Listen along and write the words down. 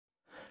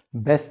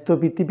ব্যস্ত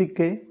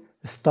পৃথিবীকে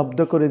স্তব্ধ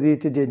করে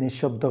দিয়েছে যে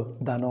নিঃশব্দ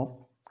দানব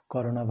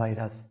করোনা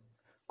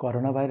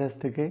ভাইরাস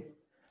থেকে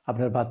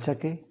আপনার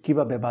বাচ্চাকে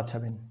কিভাবে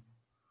বাঁচাবেন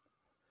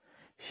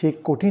সেই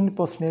কঠিন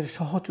প্রশ্নের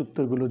সহজ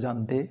উত্তরগুলো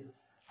জানতে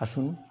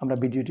আসুন আমরা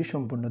ভিডিওটি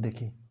সম্পূর্ণ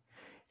দেখি।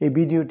 এই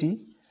ভিডিওটি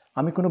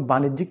আমি কোনো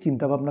বাণিজ্যিক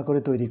চিন্তাভাবনা করে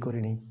তৈরি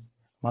করিনি,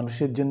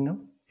 মানুষের জন্য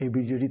এই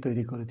ভিডিওটি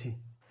তৈরি করেছি।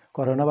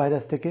 করোনা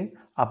ভাইরাস থেকে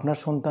আপনার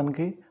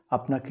সন্তানকে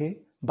আপনাকে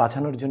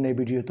বাঁচানোর জন্য এই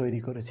ভিডিও তৈরি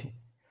করেছি।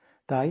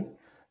 তাই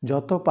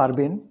যত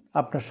পারবেন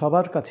আপনার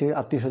সবার কাছে,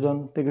 আত্মীয়স্বজন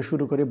থেকে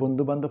শুরু করে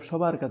বন্ধুবান্ধব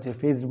সবার কাছে,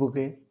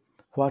 ফেসবুকে,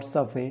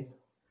 হোয়াটসঅ্যাপে,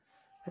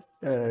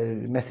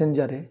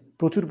 মেসেঞ্জারে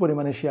প্রচুর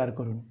পরিমাণে শেয়ার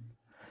করুন।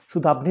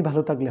 শুধু আপনি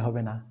ভালো থাকলে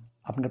হবে না,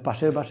 আপনার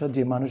পাশের বাসার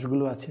যে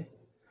মানুষগুলো আছে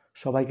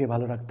সবাইকে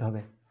ভালো রাখতে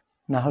হবে,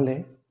 না হলে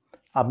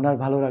আপনার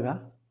ভালো লাগা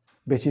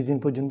বেশি দিন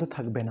পর্যন্ত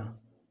থাকবে না।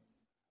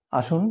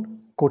 আসুন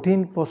কঠিন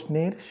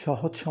প্রশ্নের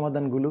সহজ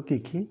সমাধানগুলো কী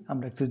কী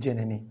আমরা একটু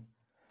জেনে নিই।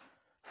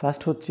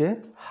 ফার্স্ট হচ্ছে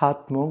হাত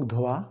মুখ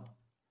ধোয়া,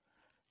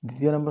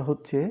 দ্বিতীয় নম্বর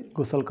হচ্ছে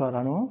গোসল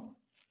করানো,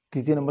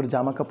 তৃতীয় নম্বর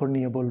জামা কাপড়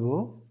নিয়ে বলবো,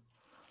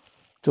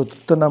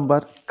 চতুর্থ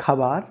নম্বর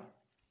খাবার,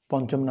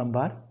 পঞ্চম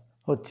নম্বর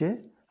হচ্ছে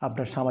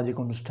আপনার সামাজিক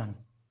অনুষ্ঠান।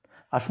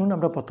 আসুন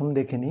আমরা প্রথম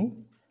দেখে নিই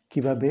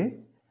কীভাবে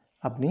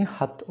আপনি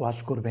হাত ওয়াশ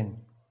করবেন।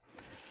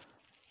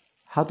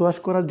 হাত ওয়াশ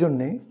করার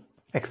জন্যে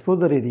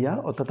এক্সপোজার এরিয়া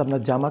অর্থাৎ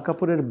আপনার জামা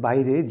কাপড়ের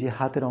বাইরে যে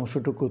হাতের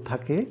অংশটুকু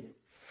থাকে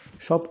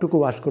সবটুকু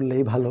ওয়াশ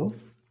করলেই ভালো।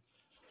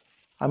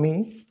 আমি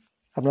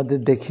আপনাদের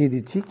দেখিয়ে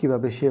দিচ্ছি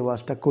কিভাবে সে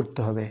ওয়াশটা করতে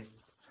হবে।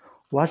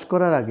 ওয়াশ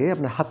করার আগে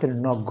আপনার হাতের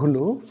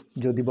নখগুলো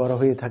যদি বড়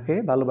হয়ে থাকে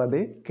ভালোভাবে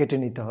কেটে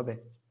নিতে হবে।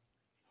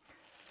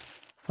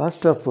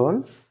 ফার্স্ট অফ অল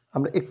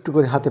আমরা একটু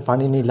করে হাতে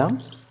পানি নিলাম,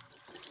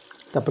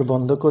 তারপর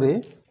বন্ধ করে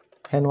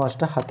হ্যান্ড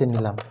ওয়াশটা হাতে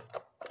নিলাম।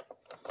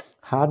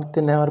 হাতে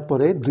নেওয়ার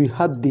পরে দুই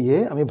হাত দিয়ে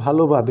আমি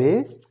ভালোভাবে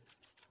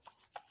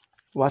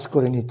ওয়াশ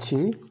করে নিচ্ছি।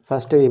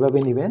 ফার্স্টে এভাবে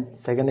নেবেন,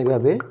 সেকেন্ড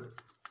এভাবে,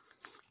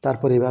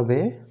 তারপর এভাবে,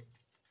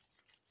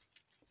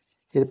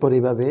 এরপর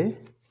এভাবে,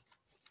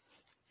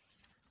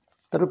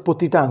 তারপর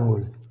প্রতিটা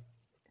আঙ্গুল।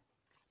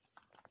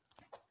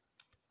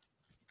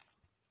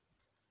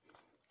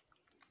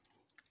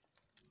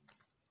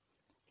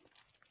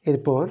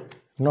 এরপর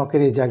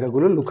নখের এই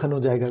জায়গাগুলো, লুকানো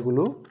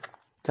জায়গাগুলো,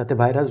 যাতে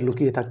ভাইরাস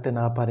লুকিয়ে থাকতে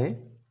না পারে,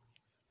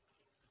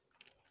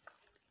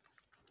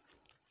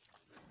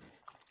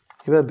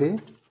 এভাবে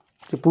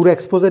পুরো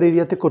এক্সপোজার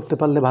এরিয়াতে করতে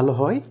পারলে ভালো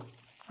হয়।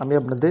 আমি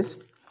আপনাদের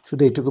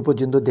শুধু এইটুকু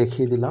পর্যন্ত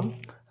দেখিয়ে দিলাম।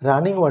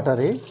 রানিং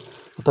ওয়াটারে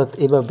অর্থাৎ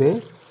এভাবে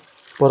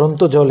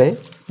পরন্ত জলে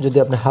যদি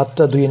আপনি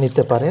হাতটা ধুয়ে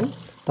নিতে পারেন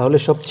তাহলে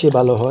সবচেয়ে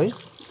ভালো হয়।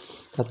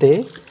 তাতে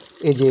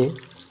এই যে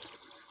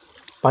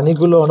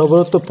পানিগুলো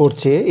অনবরত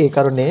পড়ছে, এই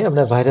কারণে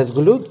আপনার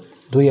ভাইরাসগুলো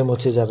ধুয়ে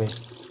মুছে যাবে।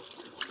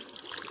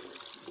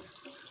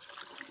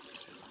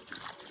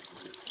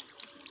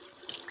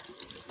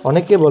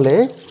 অনেকে বলে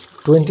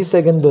 20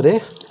 সেকেন্ড ধরে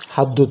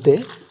হাত ধুতে,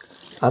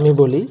 আমি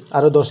বলি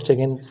আরও 10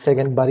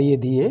 সেকেন্ড বাড়িয়ে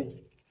দিয়ে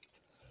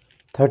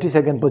 30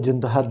 সেকেন্ড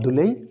পর্যন্ত হাত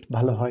ধুলেই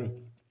ভালো হয়।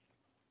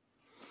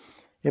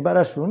 এবার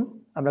আসুন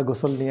আমরা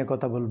গোসল নিয়ে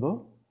কথা বলবো।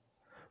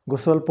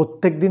 গোসল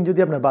প্রত্যেক দিন যদি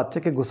আপনার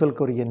বাচ্চাকে গোসল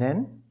করিয়ে নেন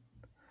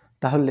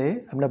তাহলে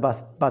আপনার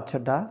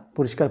বাচ্চাটা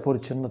পরিষ্কার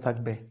পরিচ্ছন্ন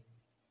থাকবে।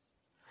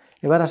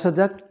 এবার আসা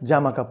যাক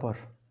জামা কাপড়।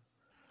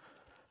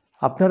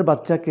 আপনার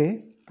বাচ্চাকে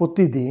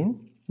প্রতিদিন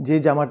যে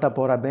জামাটা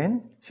পরাবেন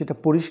সেটা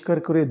পরিষ্কার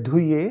করে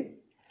ধুয়ে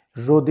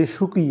রোদে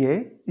শুকিয়ে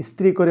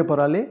ইস্ত্রি করে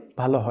পরালে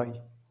ভালো হয়।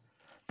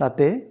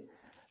 তাতে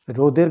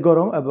রোদের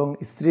গরম এবং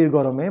ইস্ত্রির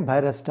গরমে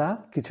ভাইরাসটা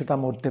কিছুটা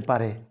মরতে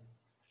পারে।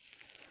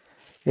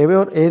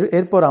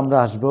 এরপর আমরা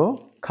আসব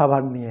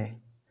খাবার নিয়ে।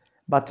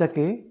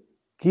 বাচ্চাকে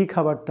কি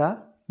খাবারটা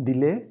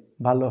দিলে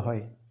ভালো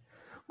হয়?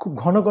 খুব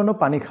ঘন ঘন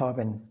পানি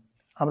খাওয়াবেন।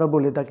 আমরা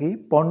বলে থাকি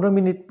 15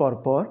 মিনিট পর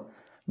পর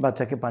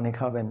বাচ্চাকে পানি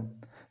খাওয়াবেন।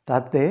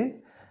 তাতে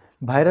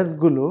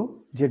ভাইরাসগুলো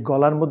যে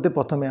গলার মধ্যে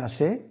প্রথমে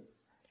আসে,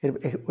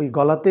 ওই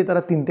গলাতেই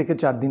তারা 3 থেকে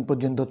 4 দিন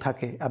পর্যন্ত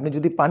থাকে। আপনি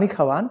যদি পানি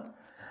খাওয়ান,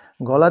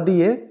 গলা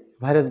দিয়ে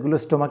ভাইরাসগুলো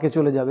স্টোমাকে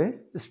চলে যাবে।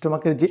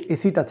 স্টোমাকের যে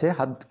অ্যাসিড আছে,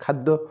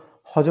 খাদ্য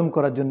হজম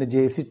করার জন্য যে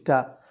অ্যাসিডটা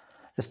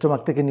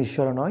স্টোমাক থেকে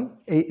নিঃসরণ হয়,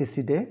 এই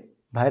অ্যাসিডে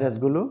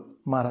ভাইরাসগুলো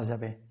মারা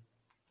যাবে।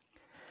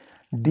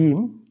 ডিম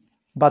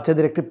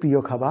বাচ্চাদের একটি প্রিয়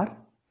খাবার।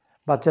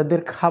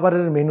 বাচ্চাদের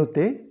খাবারের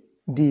মেনুতে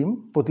ডিম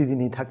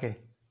প্রতিদিনই থাকে।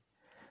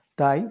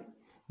 তাই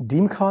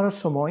ডিম খাওয়ানোর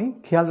সময়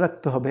খেয়াল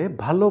রাখতে হবে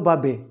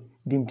ভালোভাবে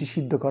ডিমটি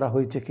সিদ্ধ করা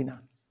হয়েছে কিনা।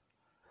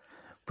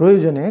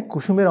 প্রয়োজনে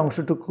কুসুমের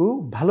অংশটুকু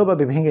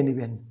ভালোভাবে ভেঙে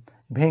নেবেন।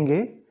 ভেঙে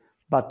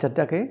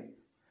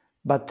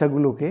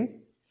বাচ্চাগুলোকে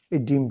এই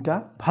ডিমটা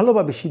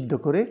ভালোভাবে সিদ্ধ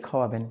করে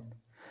খাওয়াবেন।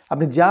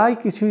 আপনি যাই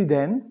কিছুই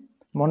দেন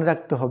মনে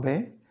রাখতে হবে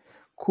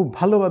খুব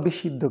ভালোভাবে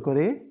সিদ্ধ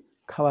করে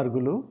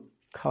খাবারগুলো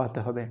খাওয়াতে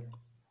হবে।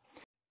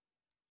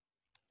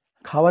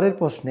 খাবারের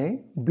প্রশ্নে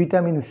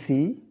ভিটামিন সি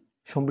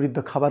সমৃদ্ধ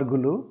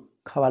খাবারগুলো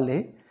খাওয়ালে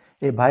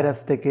এই ভাইরাস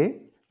থেকে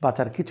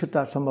বাঁচার কিছুটা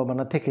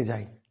সম্ভাবনা থেকে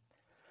যায়।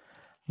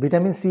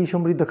 ভিটামিন সি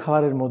সমৃদ্ধ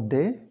খাবারের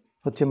মধ্যে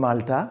হচ্ছে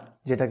মাল্টা,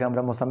 যেটাকে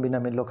আমরা মোসাম্বি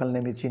নামে লোকাল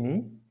নেমে চিনি,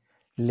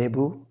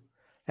 লেবু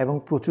এবং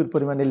প্রচুর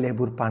পরিমাণে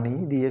লেবুর পানি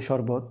দিয়ে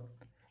শরবত,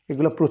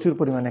 এগুলো প্রচুর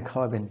পরিমাণে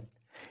খাওয়াবেন।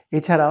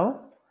 এছাড়াও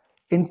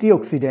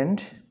অ্যান্টিঅক্সিডেন্ট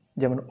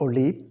যেমন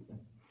অলিভ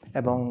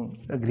এবং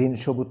গ্রিন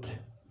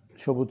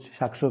সবুজ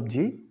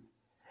শাকসবজি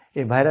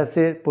এই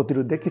ভাইরাসের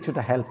প্রতিরোধে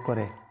কিছুটা হেল্প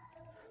করে।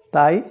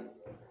 তাই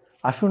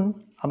আসুন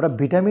আমরা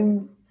ভিটামিন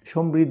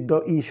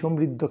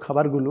সমৃদ্ধ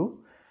খাবারগুলো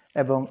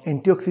এবং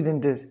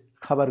অ্যান্টিঅক্সিডেন্টের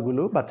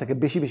খাবারগুলো বাচ্চাকে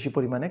বেশি বেশি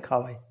পরিমাণে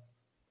খাওয়াই।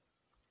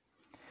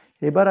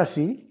 এবার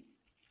আসি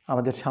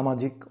আমাদের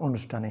সামাজিক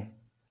অনুষ্ঠানে,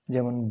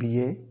 যেমন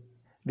বিয়ে,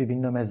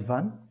 বিভিন্ন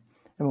মেজবান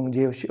এবং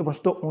যে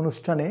সমস্ত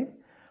অনুষ্ঠানে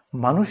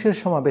মানুষের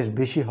সমাবেশ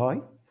বেশি হয়,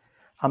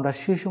 আমরা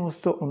সেই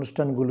সমস্ত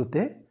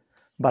অনুষ্ঠানগুলোতে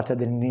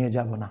বাচ্চাদের নিয়ে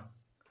যাব না।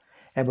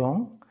 এবং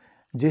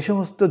যে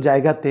সমস্ত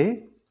জায়গাতে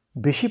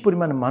বেশি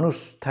পরিমাণ মানুষ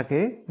থাকে,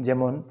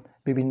 যেমন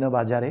বিভিন্ন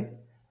বাজারে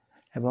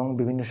এবং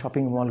বিভিন্ন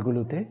শপিং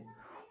মলগুলোতে,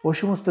 ওই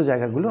সমস্ত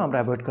জায়গাগুলো আমরা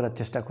অ্যাভয়েড করার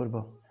চেষ্টা করব।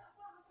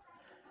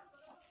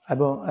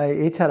 এবং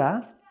এছাড়া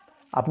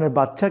আপনার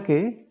বাচ্চাকে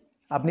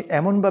আপনি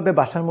এমনভাবে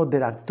বাসার মধ্যে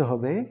রাখতে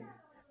হবে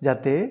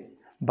যাতে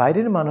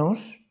বাইরের মানুষ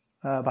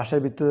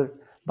বাসার ভিতর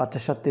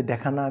বাচ্চার সাথে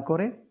দেখা না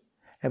করে,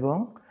 এবং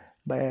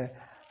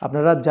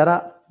আপনারা যারা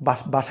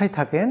বাসায়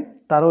থাকেন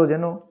তারাও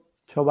যেন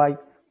সবাই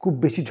খুব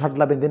বেশি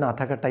ঝগড়া বেঁধে না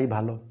থাকাটাই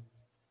ভালো।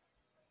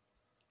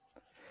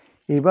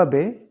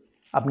 এইভাবে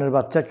আপনার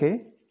বাচ্চাকে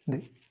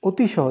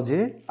অতি সহজে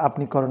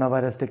আপনি করোনা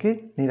ভাইরাস থেকে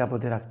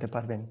নিরাপদে রাখতে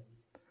পারবেন।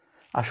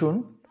 আসুন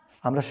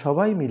আমরা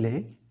সবাই মিলে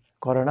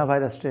করোনা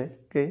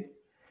ভাইরাসকে,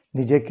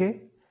 নিজেকে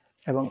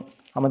এবং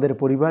আমাদের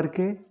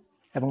পরিবারকে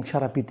এবং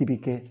সারা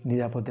পৃথিবীকে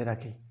নিরাপদে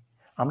রাখি।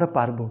 আমরা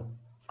পারব,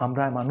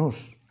 আমরা মানুষ,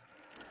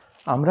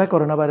 আমরা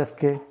করোনা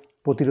ভাইরাসকে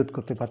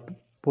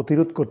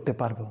প্রতিরোধ করতে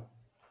পারব।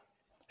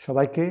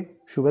 সবাইকে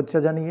শুভেচ্ছা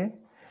জানিয়ে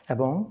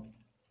এবং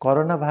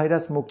করোনা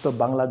ভাইরাস মুক্ত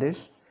বাংলাদেশ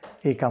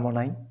এই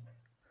কামনায়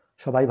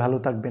সবাই ভালো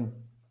থাকবেন,